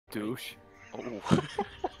douche. Oh.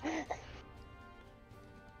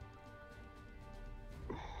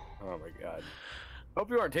 Oh my god. Hope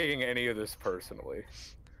you aren't taking any of this personally.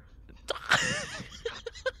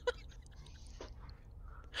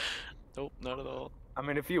 Nope, not at all. I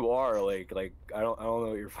mean, if you are, like, I don't know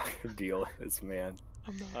what your fucking deal is, man.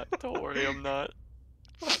 I'm not. Don't worry, I'm not.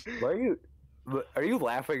 Why are you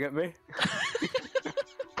laughing at me?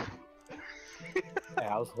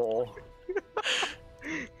 Asshole.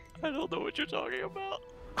 I don't know what you're talking about.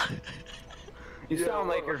 You sound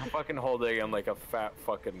like you're fucking holding in like a fat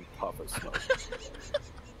fucking puff of smoke.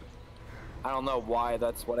 I don't know why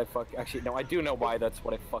that's what I actually, no, I do know why that's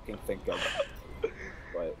what I fucking think of.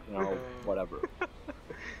 But, you know, whatever. Oh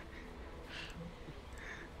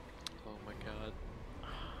my god.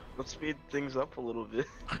 Let's speed things up a little bit.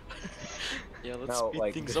 Yeah, let's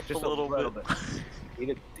speed things up just a little bit.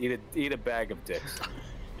 Eat a bag of dicks.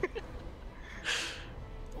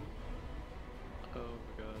 Oh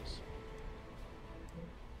my gosh.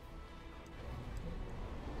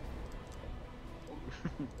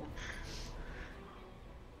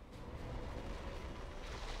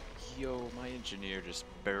 Yo, my engineer just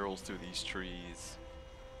barrels through these trees.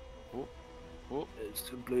 Whoop, whoop. It's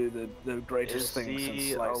simply the greatest thing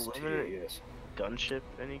since sliced cheese. Gunship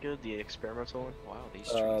any good? The experimental one? Wow, these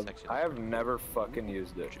trees actually. I have never fucking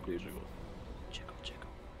used it, dude. Jiggle.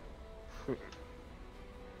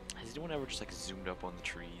 Has anyone ever just like zoomed up on the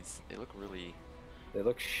trees? They look really. They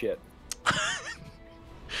look shit.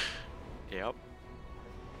 Yep.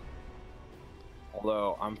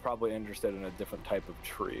 Although I'm probably interested in a different type of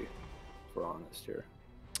tree, if we're honest here.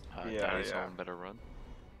 Daddy's Home better run.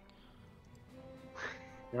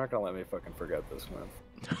 You're not gonna let me fucking forget this, man.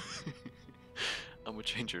 I'm gonna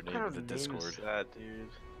change your name What in the kind of name Discord. is that, dude?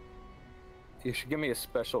 You should give me a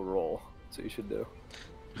special role. That's what you should do.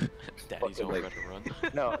 Daddy's Home like- better run.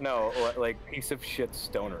 No, like piece of shit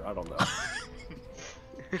stoner. I don't know.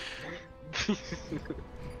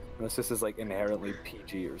 Unless this is like inherently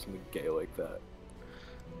PG or something gay like that.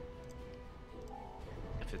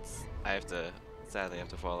 If it's, sadly, I have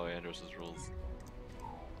to follow Andros's rules.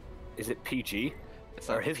 Is it PG? It's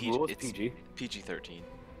Or not his rule is PG? PG-13.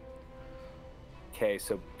 Okay,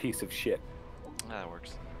 so piece of shit. That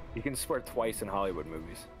works. You can swear twice in Hollywood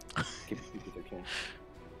movies. Keep it PG-13.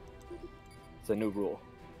 It's a new rule.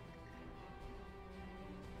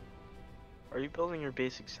 Are you building your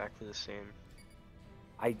base exactly the same?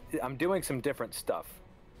 I'm doing some different stuff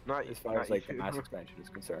Not as far as like the mass expansion is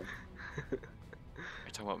concerned. You're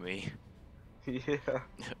talking about me? Yeah.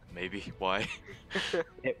 Maybe. Why?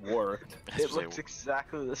 It worked. It looks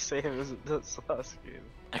exactly the same as it does last game.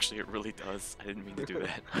 Actually, it really does. I didn't mean to do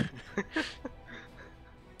that.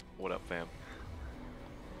 What up, fam?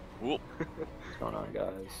 Whoop. What's going on,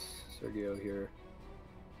 guys? Sergio here.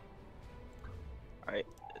 Alright.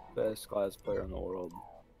 Best class player in the world.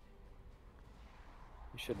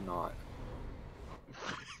 You should not.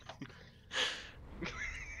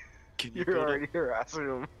 Can you You're build already it? harassing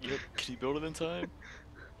him. Yep. Can you build it in time?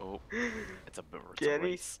 Oh, it's a Can he?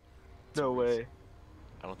 race. It's a No race. way.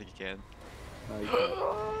 I don't think you can. No, you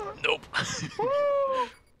can't. Nope.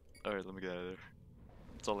 Alright, let me get out of there.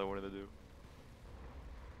 That's all I wanted to do.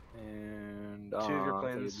 And Choose your I'm gonna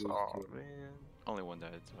planes. lose Oh two. man. Only one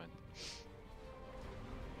died, it's fine.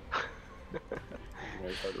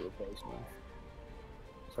 It's hard to replace, man.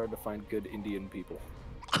 It's hard to find good Indian people.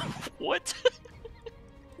 What?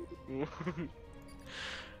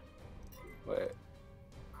 Wait,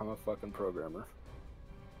 I'm a fucking programmer.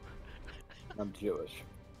 I'm Jewish.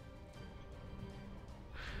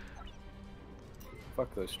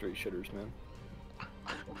 Fuck those street shitters, man.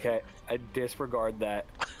 Okay, I disregard that.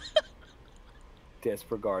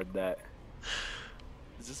 Disregard that.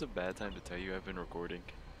 Is this a bad time to tell you I've been recording?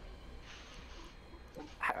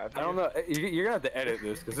 I don't know. You're gonna have to edit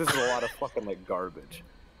this because this is a lot of fucking like garbage.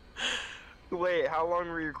 Wait, how long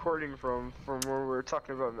were you recording from when we were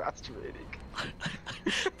talking about masturbating?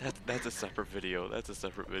 That's a separate video. That's a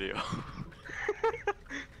separate video.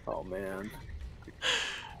 Oh man.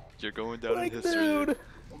 You're going down Like, in history. dude.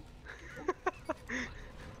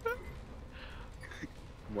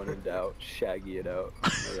 When in doubt, shaggy it out.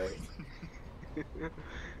 Alright.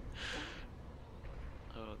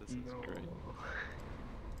 Oh, this is great.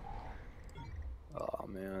 Oh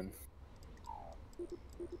man.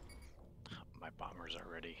 My bombers are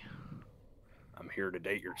ready. I'm here to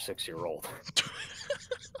date your 6-year-old.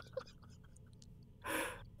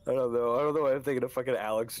 I don't know. I don't know why I'm thinking of fucking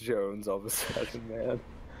Alex Jones all of a sudden, man.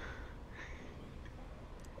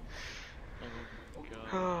 Oh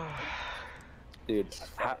god. Dude,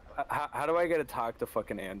 how do I get to talk to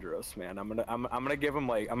fucking Andros, man? I'm gonna give him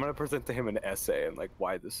like I'm gonna present to him an essay and like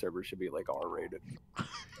why this server should be like R-rated. Do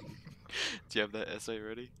you have that essay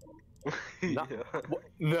ready? No,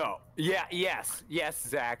 no. Yeah, yes,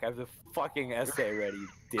 Zach. I have the fucking essay ready,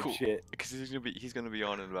 you Cool. dipshit. Because he's gonna be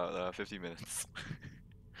on in about 50 minutes.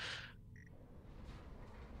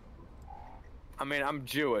 I mean, I'm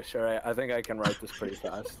Jewish, all right. I think I can write this pretty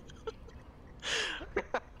fast.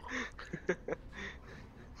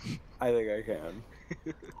 I think I can.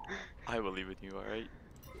 I believe in you, alright?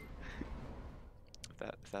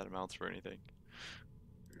 If that amounts for anything.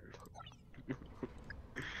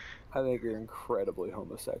 I think you're incredibly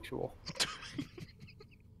homosexual.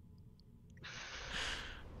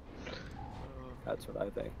 That's what I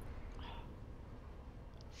think.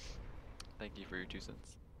 Thank you for your 2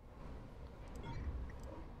 cents.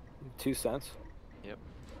 2 cents? Yep.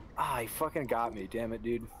 Ah, he fucking got me. Damn it,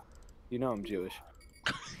 dude. You know I'm Jewish.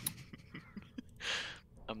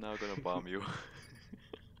 I'm now gonna bomb you.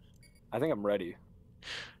 I think I'm ready.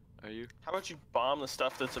 Are you? How about you bomb the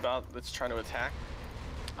stuff that's trying to attack?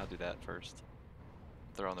 I'll do that first.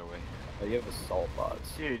 They're on their way. Oh, you have assault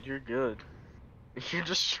bots. Dude, you're good. You're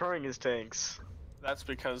destroying his tanks. That's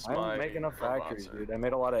because I'm making a factory, dude. I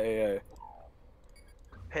made a lot of AA.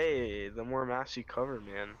 Hey, the more maps you cover,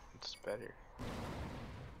 man, it's better.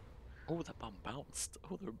 Oh, that bomb bounced.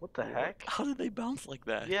 Oh, they're... What the heck? How did they bounce like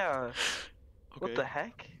that? Yeah. Okay. What the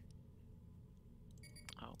heck?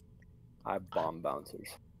 Oh. I have bomb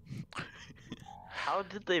bouncers. How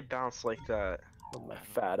did they bounce like that? With my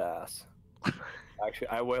fat ass. Actually,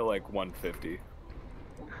 I weigh like 150.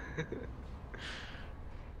 Oh my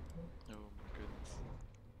goodness.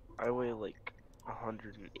 I weigh like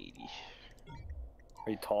 180. Are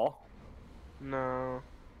you tall? No,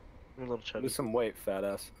 I'm a little chubby. Lose some weight, fat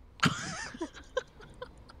ass.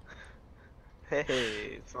 Hey,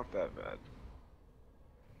 it's not that bad.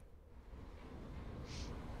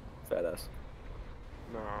 Fat ass.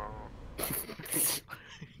 No.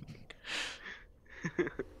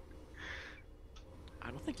 I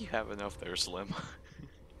don't think you have enough there, Slim.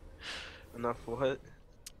 Enough what?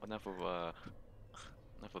 enough of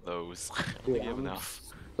those. I don't Dude, think you have I'm enough.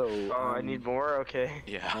 So, Oh, I need more? Okay.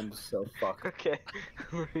 Yeah. I'm so fucked. Okay,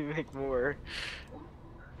 let me make more.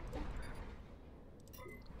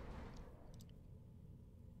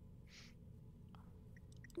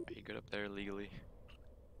 Are you good up there legally?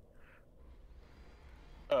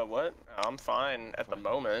 What? I'm fine at the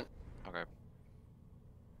moment. Okay.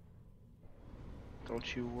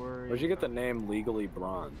 Don't you worry. Where'd you get the name Legally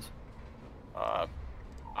Bronze? I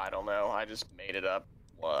don't know. I just made it up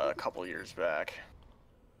a couple years back.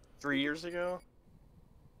 3 years ago?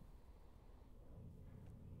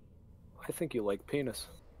 I think you like penis.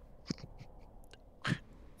 Yeah.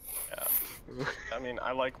 I mean,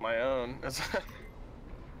 I like my own.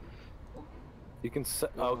 You can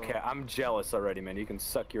okay, I'm jealous already, man. You can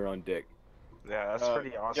suck your own dick. Yeah, that's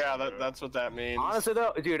pretty awesome. Yeah, that's what that means. Honestly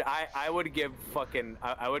though, dude, I would give fucking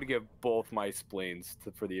I would give both my spleens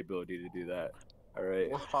for the ability to do that. All right.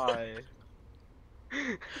 Why?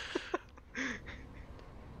 Oh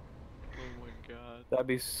my god. That'd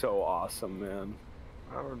be so awesome, man.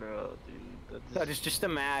 I don't know, dude. That's... No, just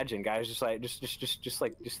imagine, guys. Just think.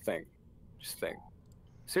 Just think.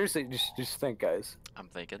 Seriously, just think, guys. I'm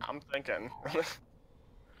thinking. I'm thinking.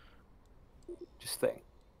 Just think.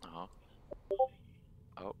 Uh-huh.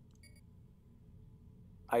 Oh.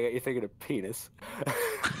 I got you thinking of penis.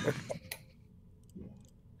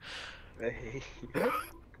 Hey. I'm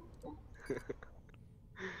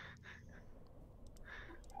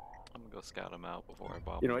gonna go scout him out before I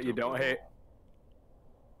bomb You know him what to you a don't bullet. hate?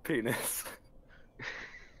 Penis.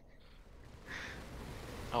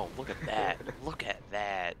 Oh, look at that. Look at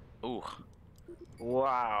that. Ooh.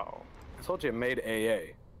 Wow. I told you it made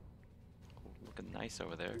AA. Looking nice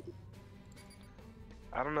over there.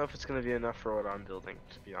 I don't know if it's gonna be enough for what I'm building,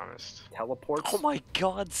 to be honest. Teleports. Oh my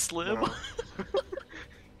god, Slim! No.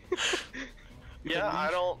 Yeah, I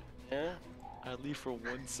don't. Yeah. I leave for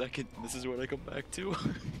 1 second and this is what I come back to.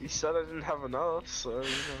 You said I didn't have enough, so, you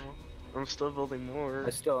know, I'm still building more. I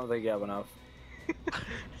still don't think you have enough.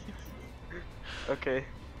 Okay,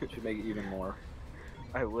 Should make it even more.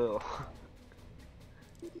 I will.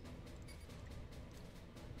 Oh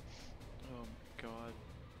god.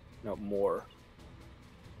 No, more.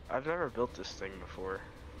 I've never built this thing before.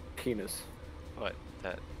 Penis. What?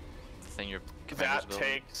 That thing you're That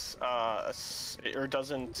takes or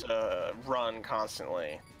doesn't run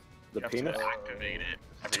constantly. The You have penis? to activate it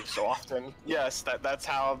every so often. Yes, that's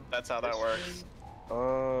how that works.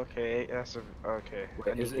 Okay, that's a, okay.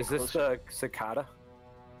 Wait, is this the cicada?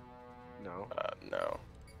 No. No.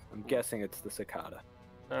 I'm guessing it's the cicada.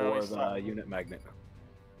 No, Or he's the not- unit magnet.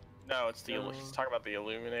 no, it's the. He's talking about the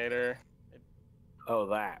illuminator. Oh,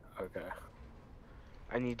 that. Okay.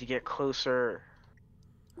 I need to get closer.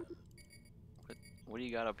 What do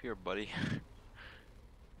you got up here, buddy?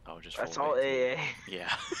 Oh, just That's full all weight, AA. too.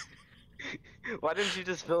 Yeah. Why didn't you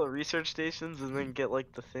just build research stations and then get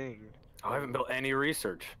like the thing? I haven't built any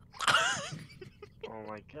research. Oh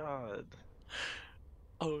my god.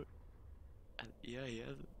 Oh. Yeah, he has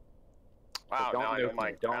it. Wow, don't now I know nuke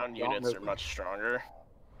my me. Don't ground units nuke are me. much stronger.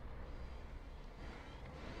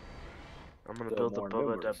 I'm gonna Still build the more Bubba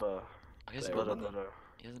numbers. Dubba. He hasn't, There built we any, go.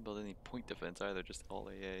 he hasn't built any point defense either, just all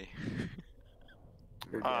AA.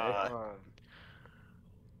 You're Uh, gay.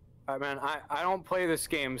 I mean, I don't play this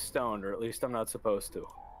game stoned, or at least I'm not supposed to.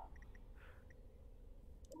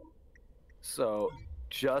 So,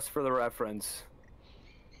 just for the reference,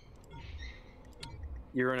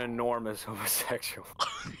 you're an enormous homosexual.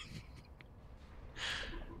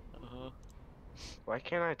 Why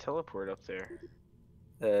can't I teleport up there?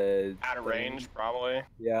 Out of range, probably.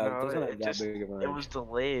 Yeah, No, it doesn't it have that just- big of a range. It was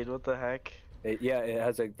delayed. What the heck? Yeah, it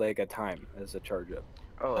has like a time as a charge up.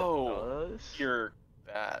 Oh, Oh, it does? You're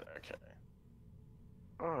that. Okay.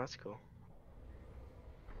 Oh, that's cool.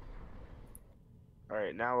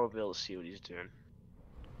 Alright, now we'll be able to see what he's doing.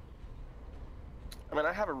 I mean,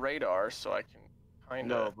 I have a radar, so I can kind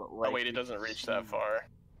No, of. but Oh like wait, it you doesn't can reach that see- far.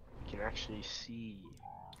 You can actually see.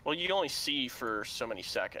 Well, you only see for so many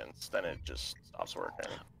seconds, then it just stops working.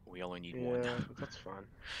 We only need Yeah, one. that's fine.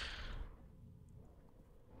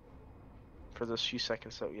 For those few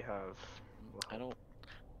seconds that we have.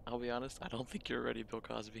 I'll be honest, I don't think you're ready, Bill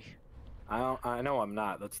Cosby. I know I'm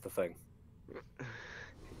not. That's the thing.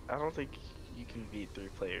 I don't think you can beat 3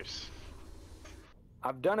 players.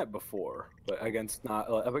 I've done it before, but against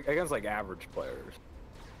like average players.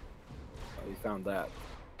 Oh, you found that.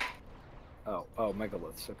 Oh,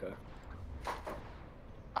 megaliths. Okay.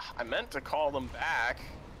 I meant to call them back.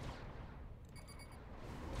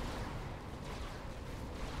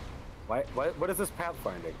 What is this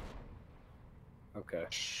pathfinding? Okay.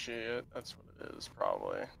 Shit, that's what it is,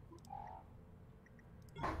 probably.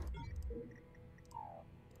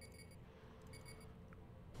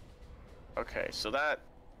 Okay, so that,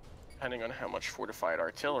 depending on how much fortified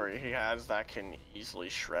artillery he has, that can easily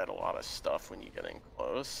shred a lot of stuff when you get in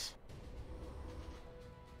close.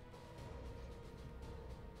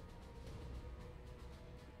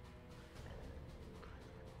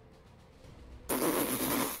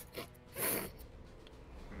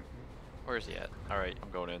 Where's he at? Alright,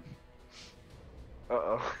 I'm going in.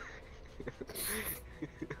 Uh-oh.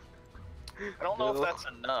 I don't know if Bill. that's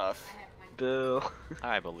enough. Bill.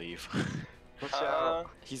 I believe. Watch out.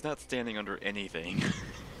 He's not standing under anything.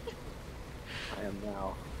 I am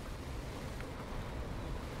now.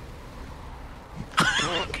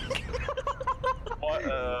 What,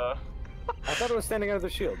 I thought it was standing under the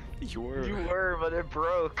shield. You were. You were, but it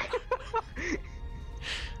broke.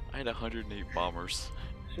 I had 108 bombers.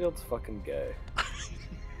 Shield's fucking gay.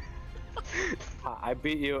 I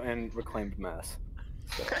beat you and reclaimed mass.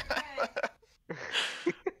 So,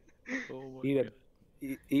 Oh my eat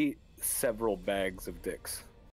god. eat several bags of dicks.